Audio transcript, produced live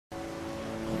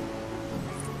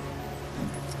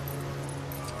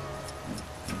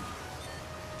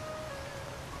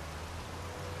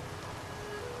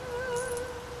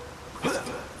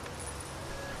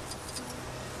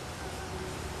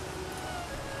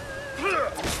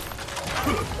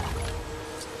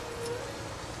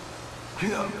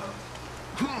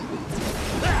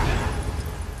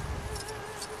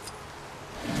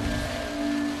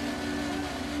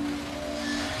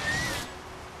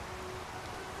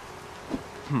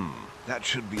That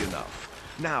should be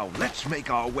enough. Now, let's make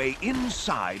our way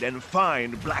inside and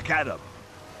find Black Adam.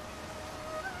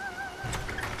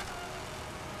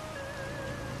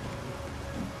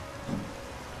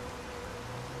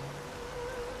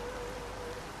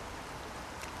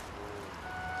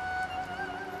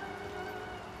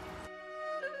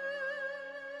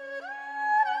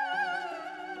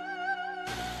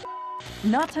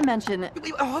 Not to mention...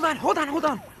 Hold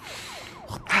on.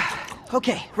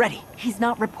 Okay, ready. He's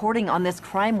not reporting on this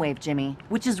crime wave, Jimmy,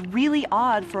 which is really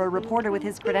odd for a reporter with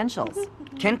his credentials.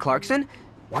 Ken Clarkson?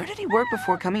 Where did he work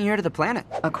before coming here to the planet?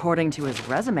 According to his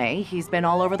resume, he's been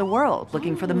all over the world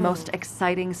looking for the most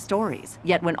exciting stories.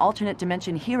 Yet when alternate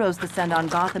dimension heroes descend on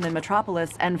Gotham and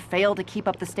Metropolis and fail to keep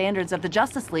up the standards of the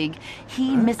Justice League,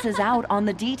 he misses out on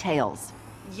the details.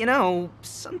 You know,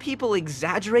 some people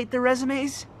exaggerate their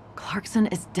resumes. Clarkson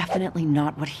is definitely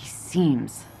not what he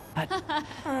seems. But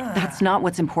that's not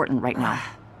what's important right now.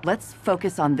 Let's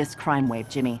focus on this crime wave,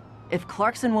 Jimmy. If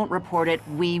Clarkson won't report it,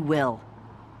 we will.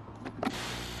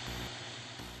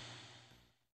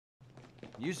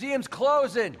 Museum's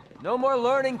closing. No more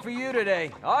learning for you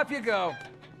today. Off you go.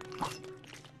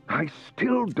 I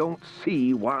still don't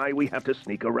see why we have to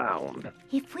sneak around.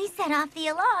 If we set off the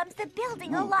alarms, the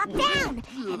building will lock down,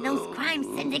 and those crime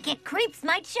syndicate creeps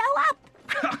might show up.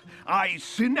 I,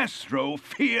 Sinestro,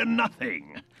 fear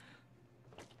nothing.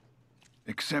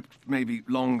 Except maybe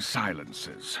long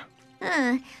silences.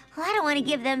 Well, I don't want to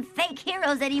give them fake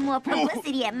heroes any more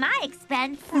publicity at my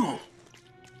expense. The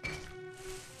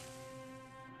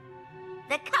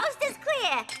coast is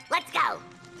clear. Let's go.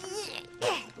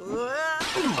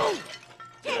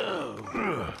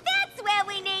 That's where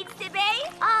we need to be.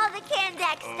 All the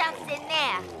Kandak stuff's in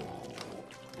there.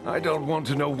 I don't want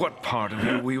to know what part of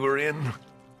you we were in.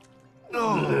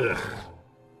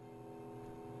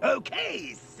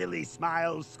 Okay, silly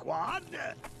smile squad.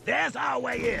 There's our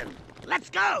way in.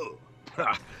 Let's go.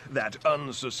 That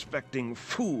unsuspecting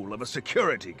fool of a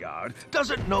security guard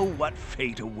doesn't know what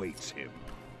fate awaits him.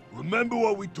 Remember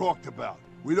what we talked about.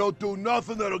 We don't do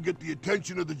nothing that'll get the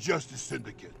attention of the Justice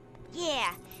Syndicate.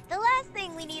 Yeah, the last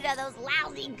thing we need are those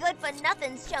lousy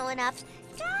good-for-nothings showing up.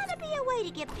 Gotta be a way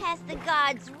to get past the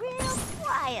guards real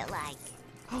quiet-like.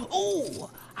 Oh,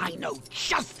 I know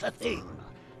just the thing.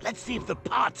 Let's see if the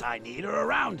parts I need are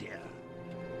around here.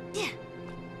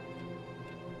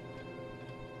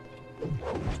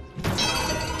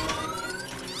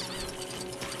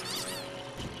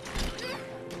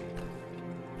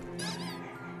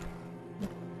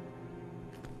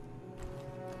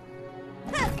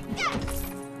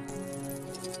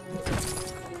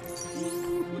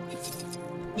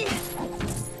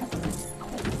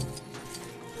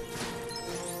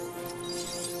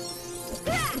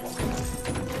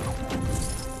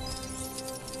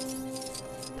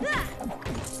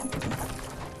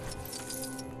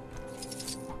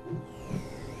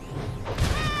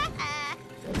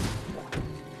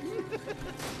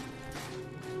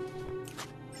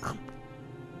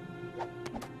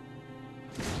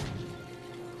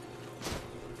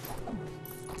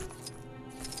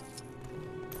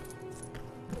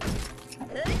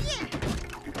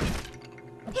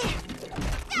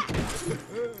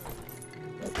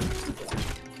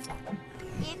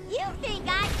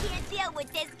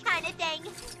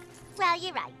 Well,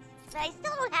 you're right. But I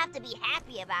still don't have to be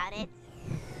happy about it.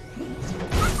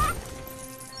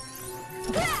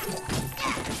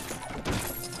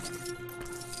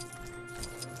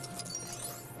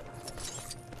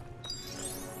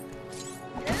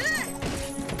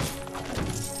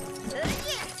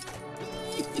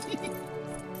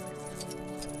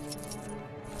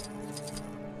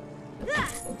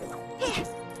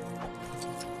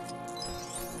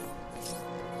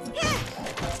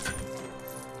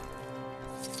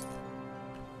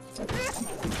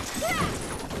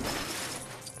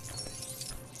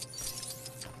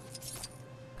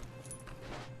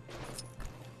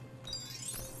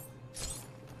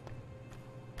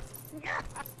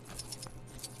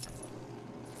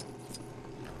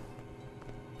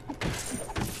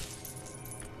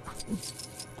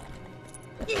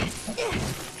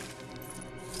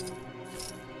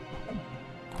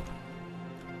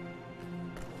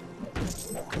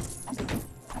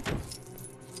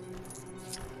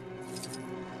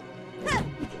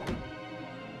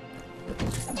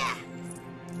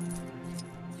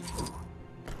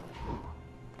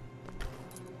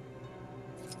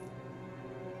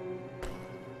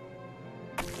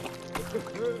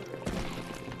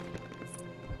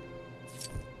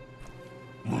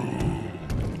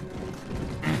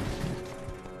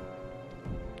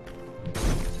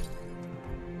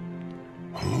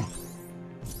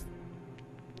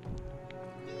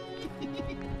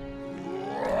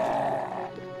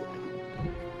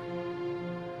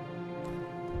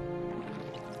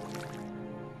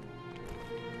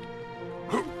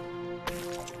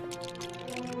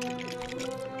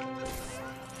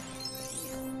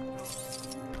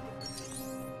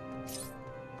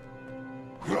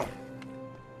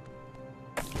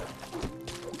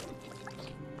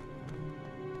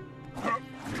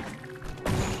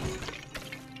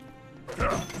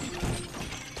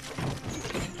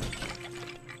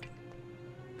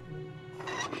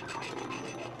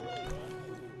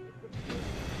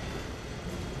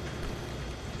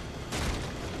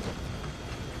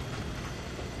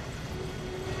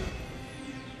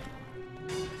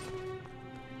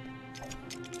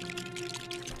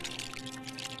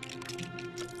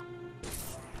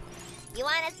 You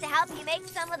want us to help you make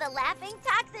some of the laughing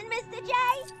toxin, Mr. J?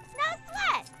 No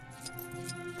sweat.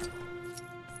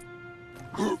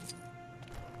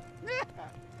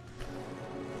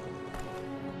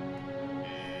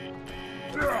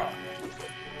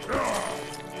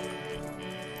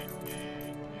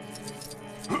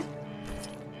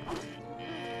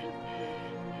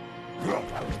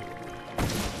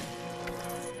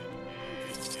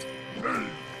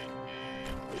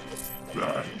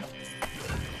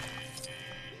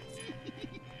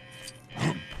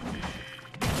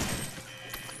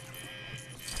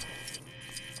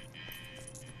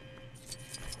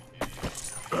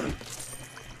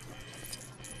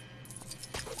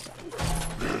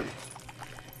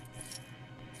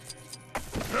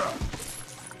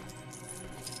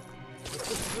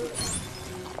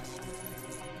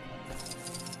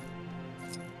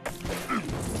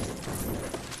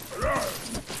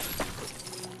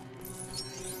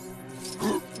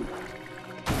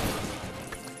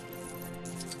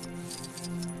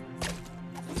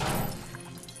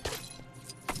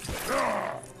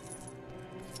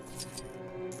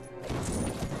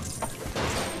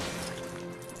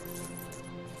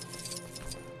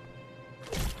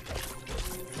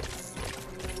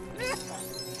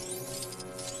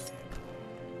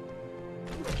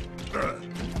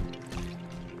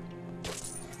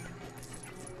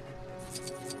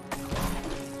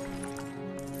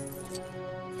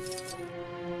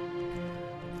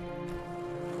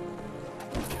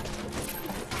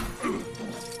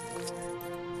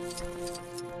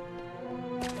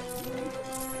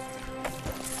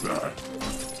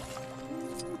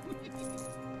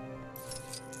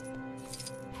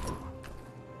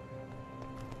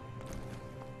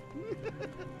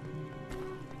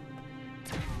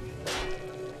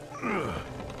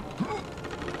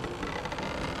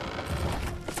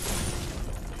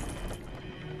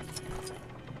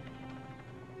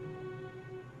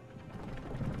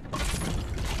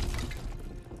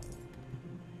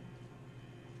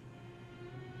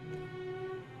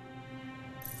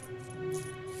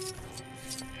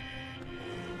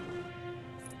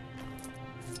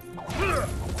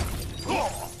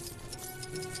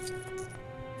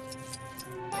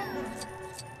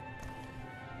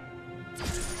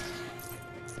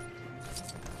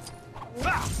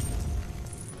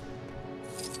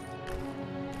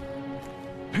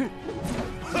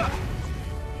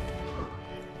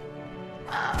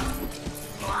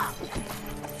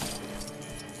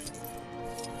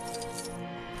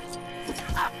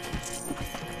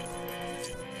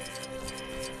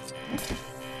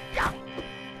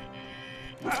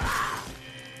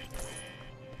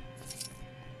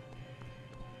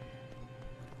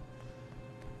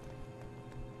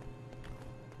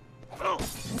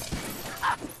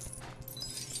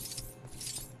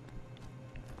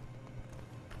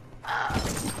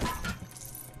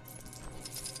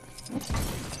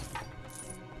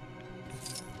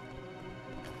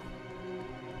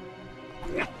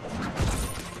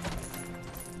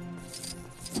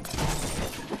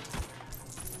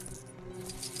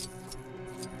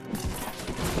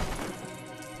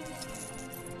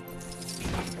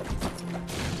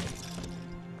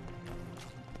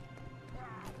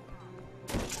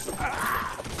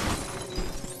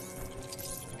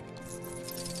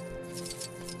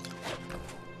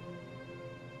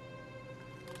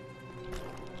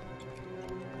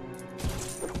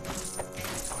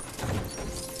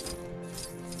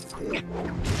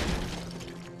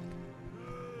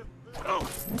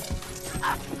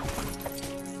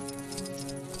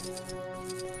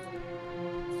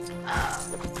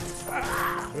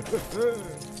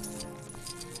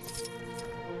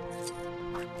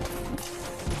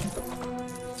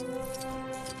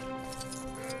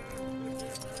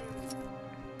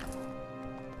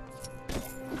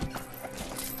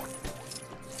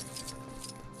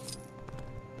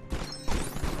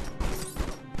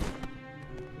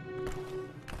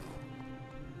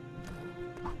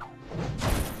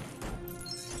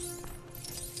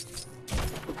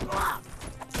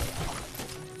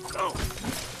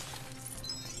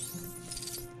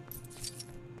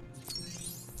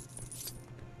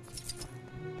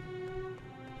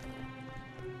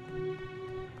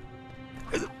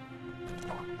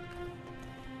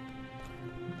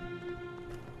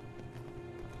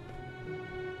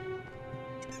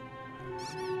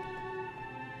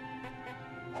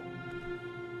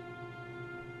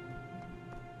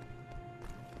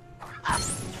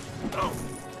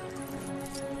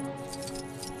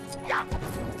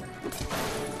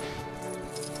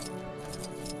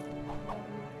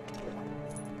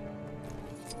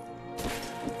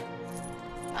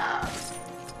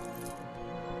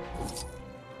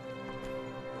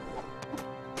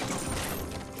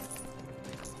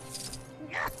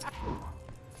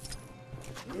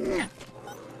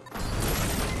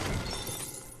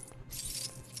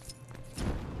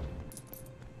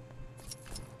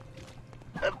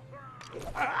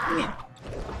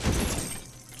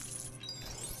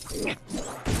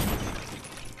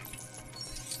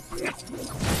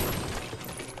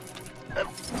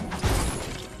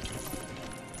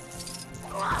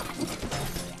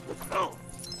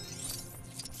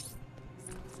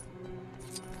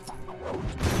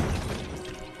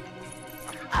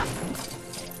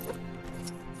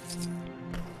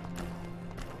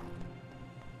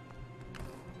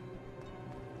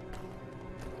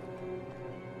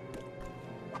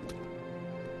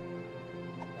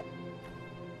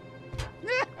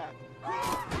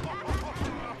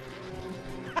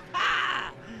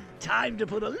 Time to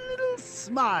put a little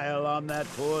smile on that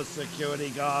poor security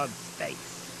guard's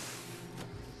face.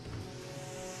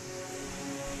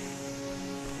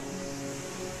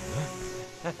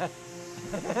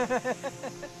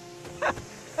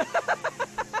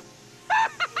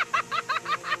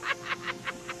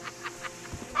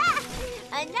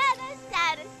 Another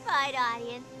satisfied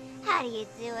audience. How do you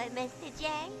do it, Mr. J?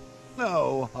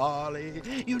 Oh, Harley,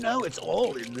 you know it's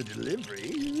all in the delivery.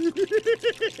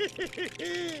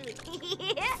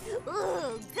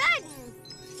 Ooh,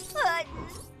 goodness. Puddin'.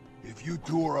 If you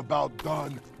two are about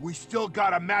done, we still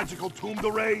got a magical tomb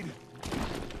to raid?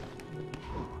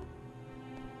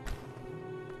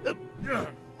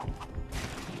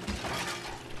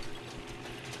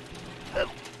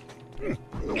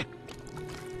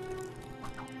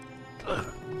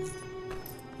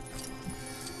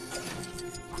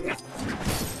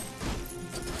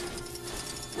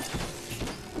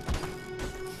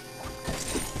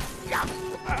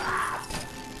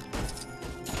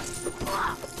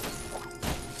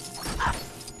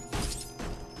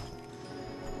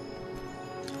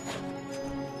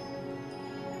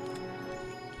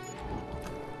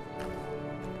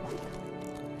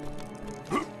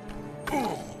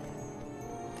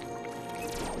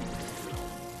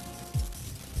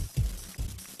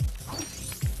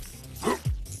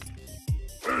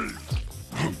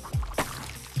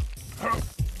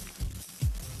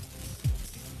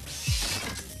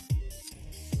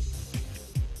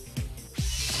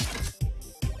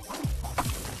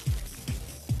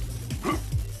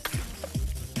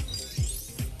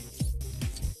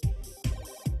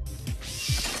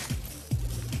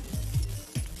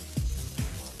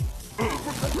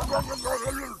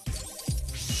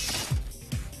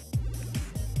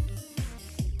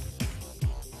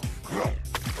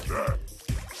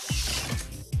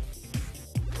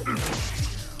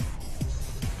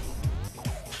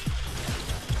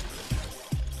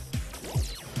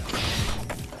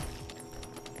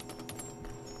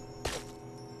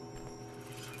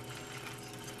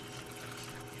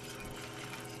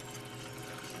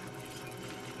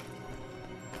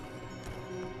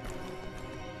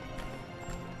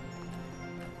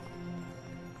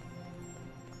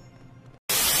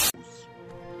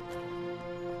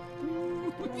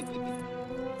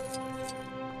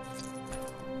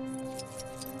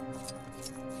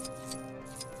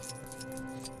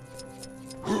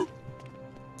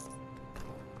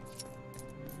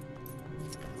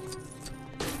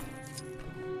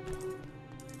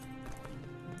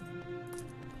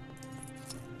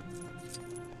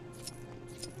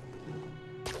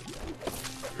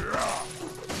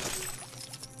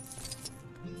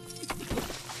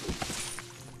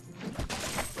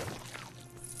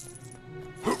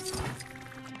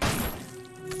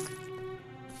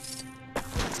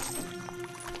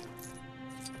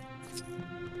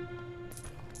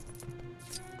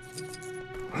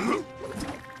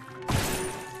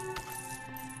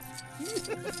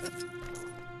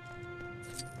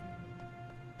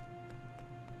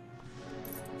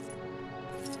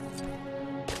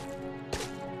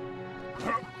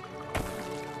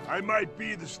 I might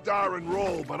be the star and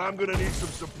role, but I'm gonna need some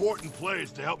supporting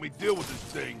players to help me deal with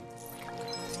this thing.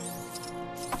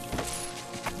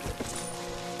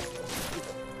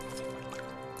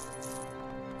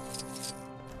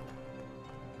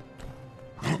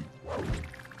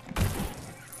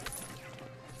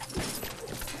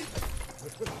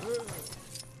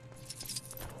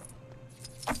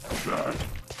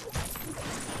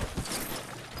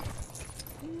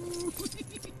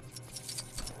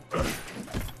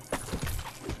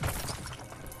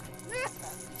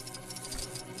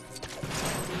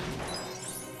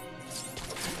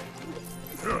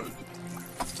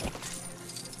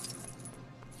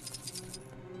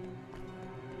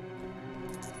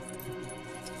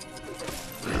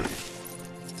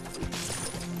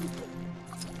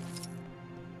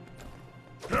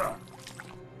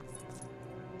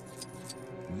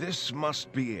 This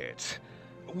must be it.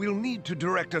 We'll need to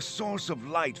direct a source of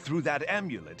light through that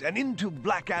amulet and into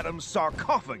Black Adam's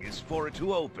sarcophagus for it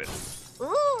to open.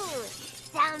 Ooh,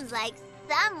 sounds like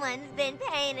someone's been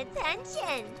paying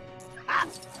attention. Ha!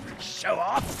 Show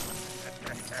off!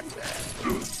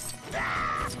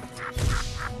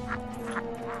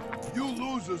 You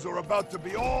losers are about to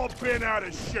be all bent out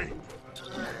of shape.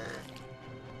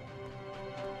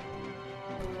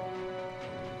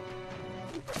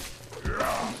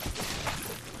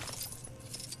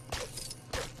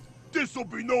 This'll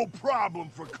be no problem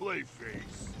for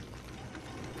Clayface.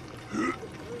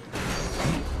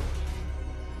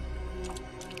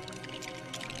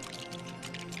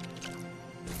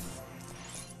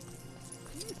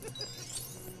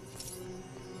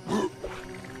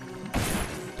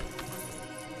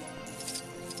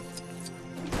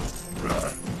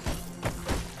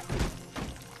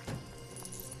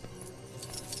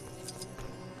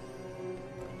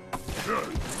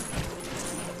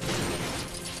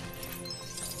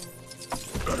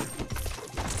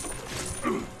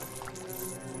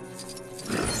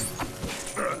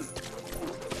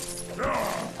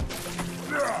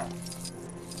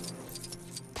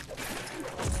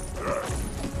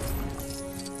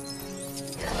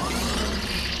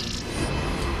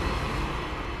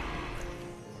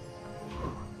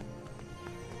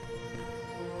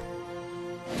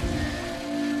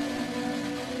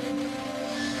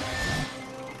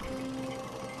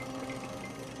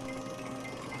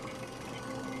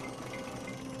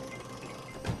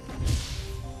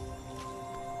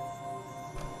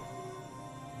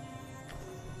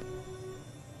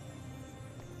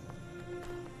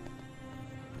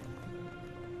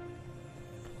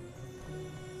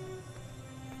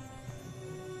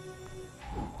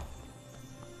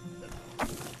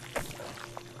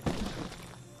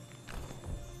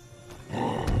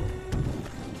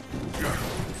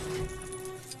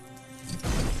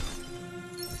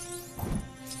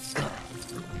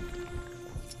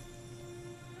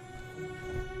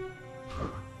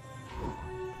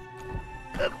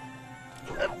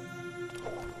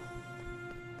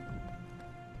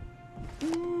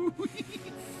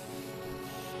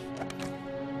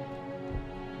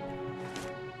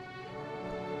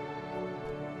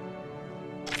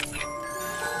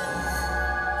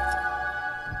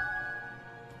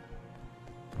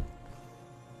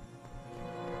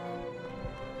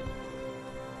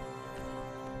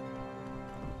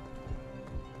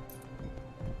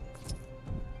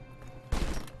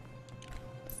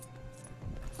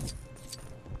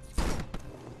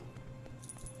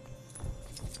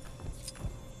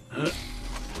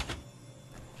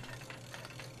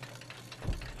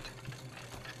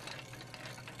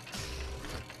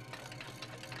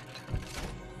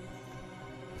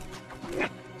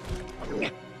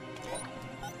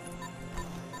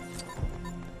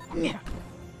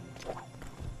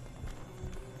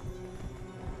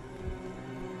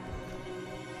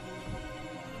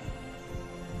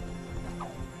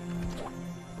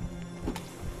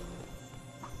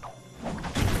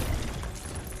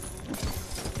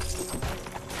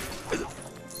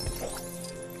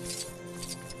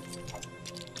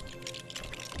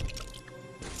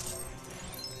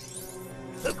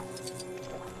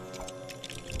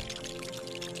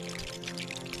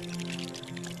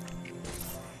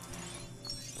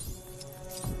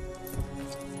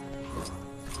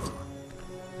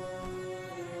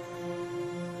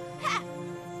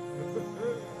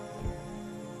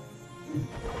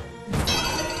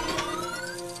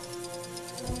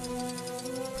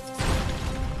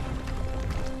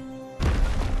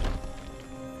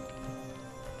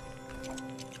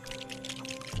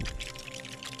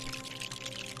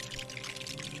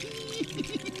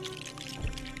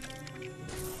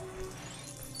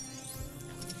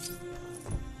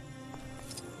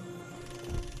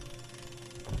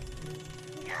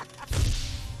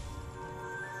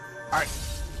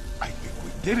 I think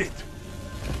we did it.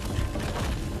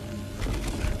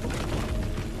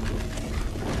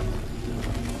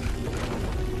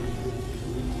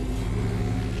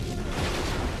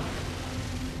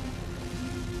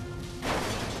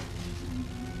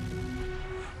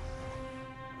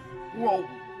 Whoa,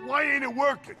 why ain't it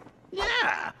working?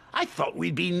 Yeah, I thought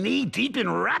we'd be knee-deep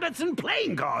in rabbits and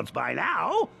playing cards by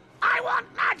now. I want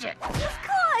magic! Of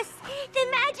course! The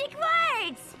magic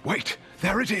words! Wait,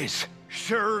 there it is.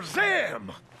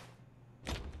 Shazam!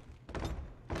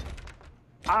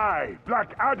 I,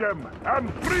 Black Adam, am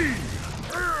free!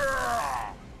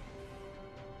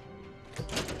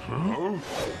 Huh?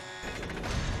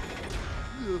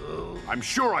 I'm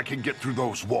sure I can get through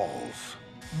those walls.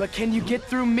 But can you get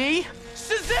through me?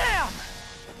 Shazam!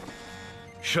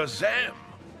 Shazam!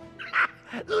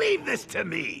 Leave this to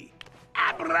me.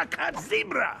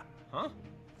 Abracadabra. Huh?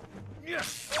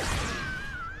 Yes.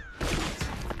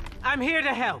 I'm here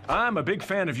to help. I'm a big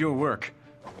fan of your work.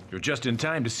 You're just in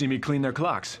time to see me clean their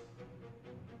clocks.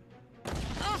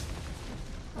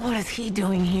 What is he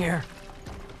doing here?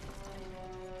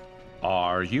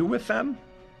 Are you with them?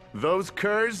 Those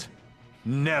curs?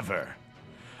 Never.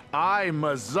 I,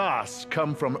 Mazas,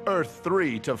 come from Earth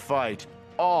 3 to fight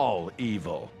all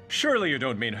evil. Surely you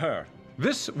don't mean her.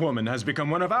 This woman has become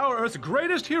one of our Earth's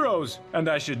greatest heroes, and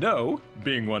I should know,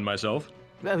 being one myself.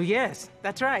 Oh, yes,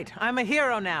 that's right. I'm a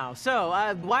hero now. So,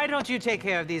 why don't you take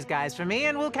care of these guys for me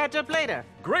and we'll catch up later?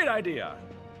 Great idea.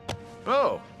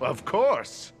 Oh, of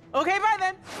course. Okay, bye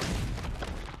then.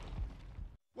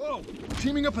 Whoa,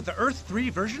 teaming up with the Earth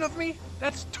 3 version of me?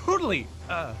 That's totally,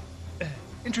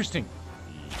 interesting.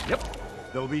 Yep.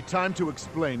 There'll be time to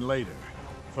explain later.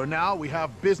 For now, we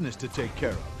have business to take care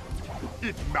of.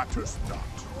 It matters not.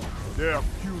 Their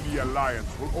puny alliance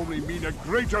will only mean a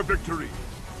greater victory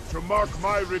to mark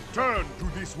my return to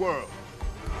this world.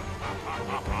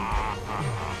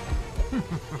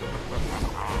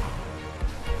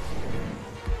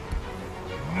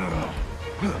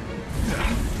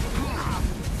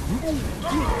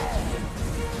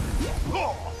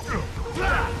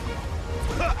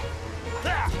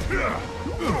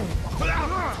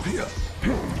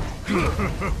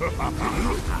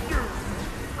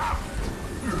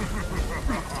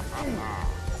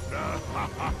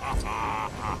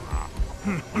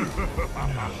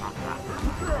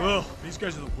 Ugh, these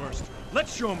guys are the worst.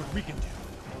 Let's show them what we can do.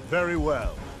 Very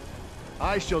well.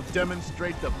 I shall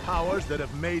demonstrate the powers that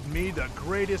have made me the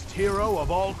greatest hero of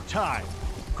all time.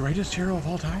 Greatest hero of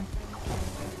all time?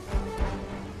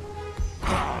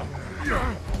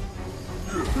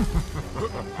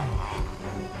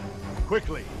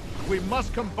 Quickly, we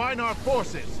must combine our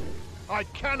forces. I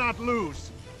cannot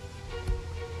lose.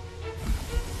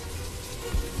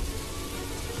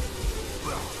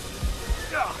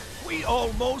 We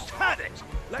almost had it.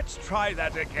 Let's try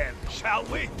that again, shall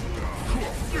we?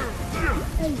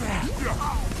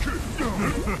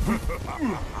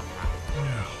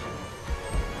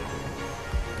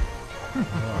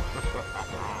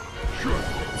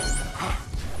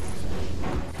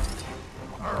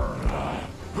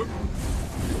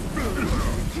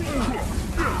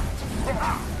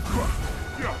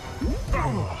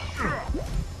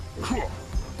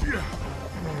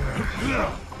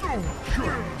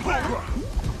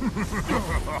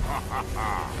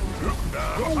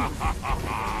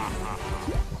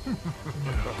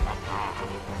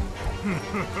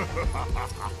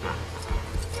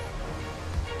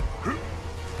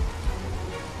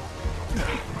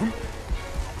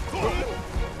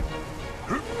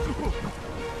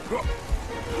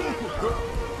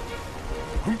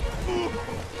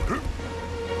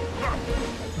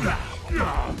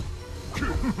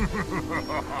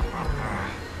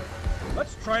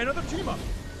 Let's try another team up.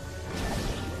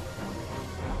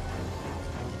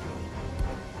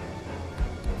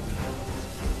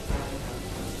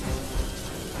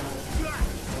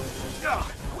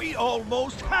 We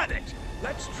almost had it.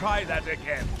 Let's try that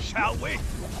again, shall we?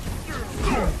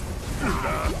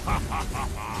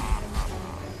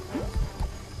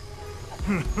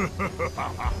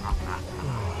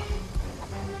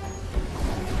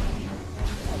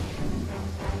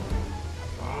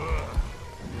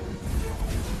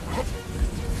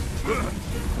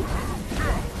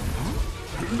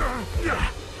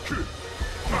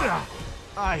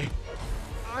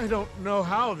 I don't know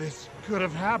how this could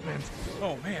have happened.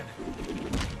 Oh, man.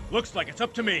 Looks like it's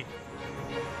up to me.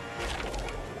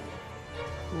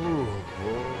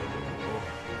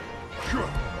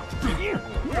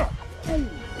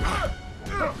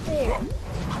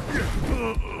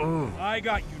 I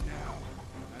got you now.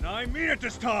 And I mean it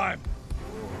this time.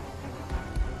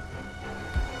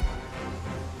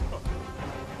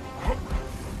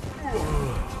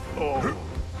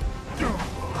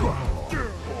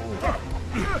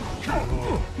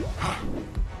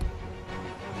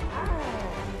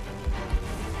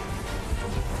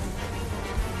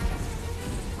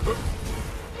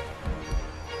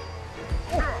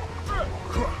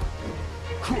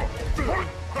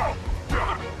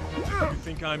 You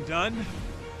think I'm done?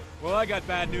 Well, I got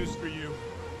bad news for you.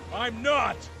 I'm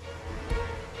not!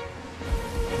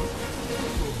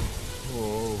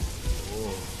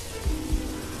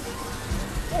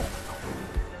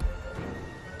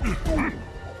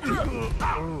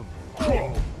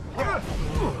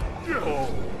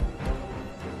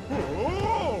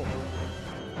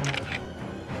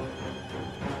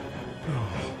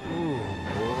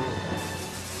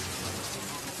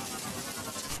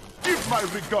 Give my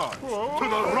my regards to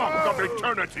the Rock of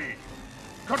Eternity.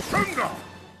 Kachunga!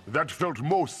 That felt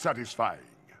most satisfying.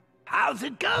 How's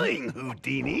it going,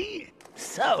 Houdini?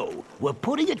 So, we're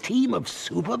putting a team of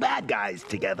super bad guys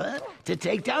together to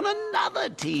take down another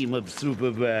team of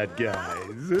super bad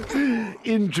guys.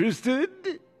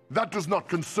 Interested? That does not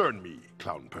concern me,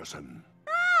 clown person.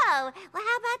 Oh, well,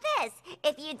 how about this?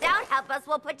 If you don't help us,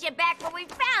 we'll put you back where we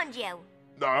found you.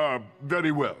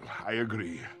 Very well, I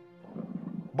agree.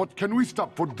 But can we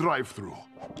stop for drive-thru?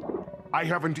 I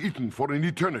haven't eaten for an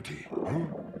eternity.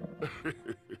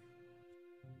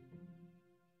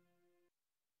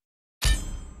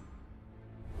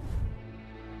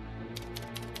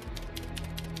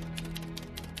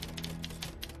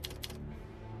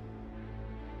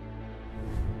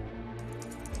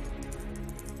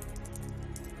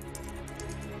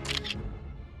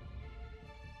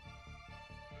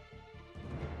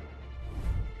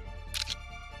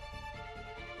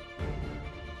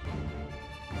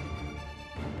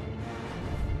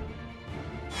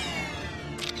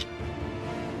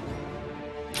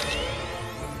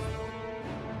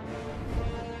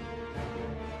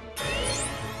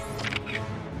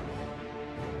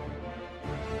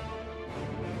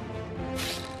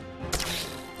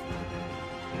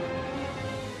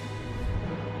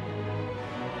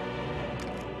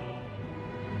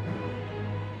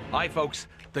 Hi, folks.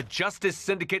 The Justice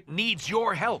Syndicate needs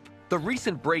your help. The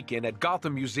recent break-in at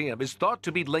Gotham Museum is thought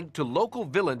to be linked to local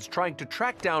villains trying to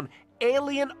track down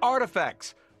alien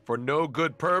artifacts. For no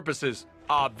good purposes,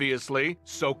 obviously.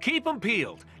 So keep them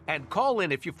peeled and call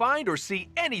in if you find or see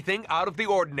anything out of the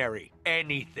ordinary.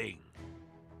 Anything.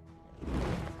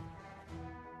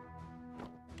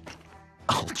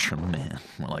 Ultraman,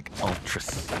 more like ultra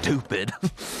stupid.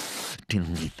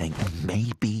 Didn't we think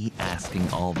maybe asking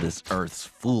all this Earth's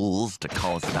fools to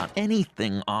call us about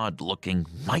anything odd-looking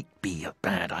might be a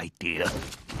bad idea?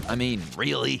 I mean,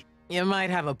 really? You might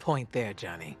have a point there,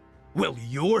 Johnny. Well,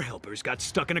 your helpers got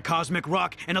stuck in a cosmic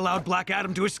rock and allowed Black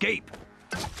Adam to escape.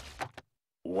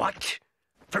 What?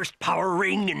 First power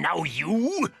ring and now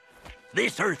you?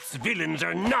 This Earth's villains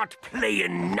are not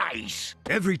playing nice.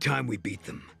 Every time we beat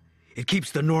them, it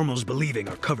keeps the normals believing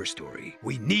our cover story.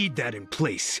 We need that in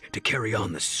place to carry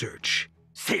on the search.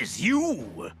 Says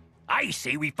you. I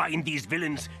say we find these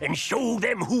villains and show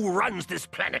them who runs this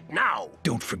planet now.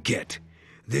 Don't forget,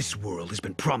 this world has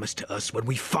been promised to us when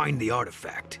we find the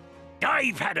artifact.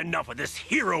 I've had enough of this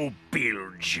hero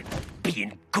bilge.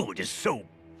 Being good is so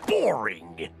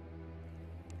boring.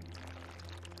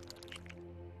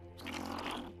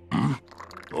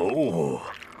 Oh,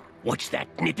 what's that,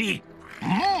 Nippy?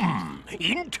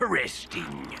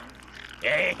 Interesting.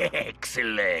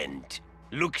 Excellent.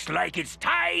 Looks like it's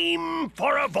time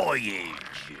for a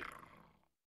voyage.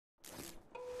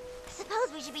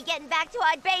 Suppose we should be getting back to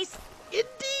our base.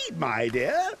 Indeed, my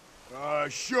dear.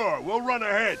 Sure. We'll run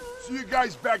ahead. See you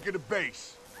guys back at the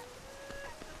base.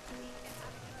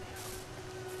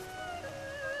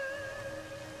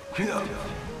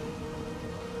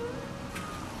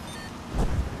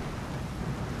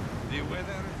 The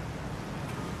weather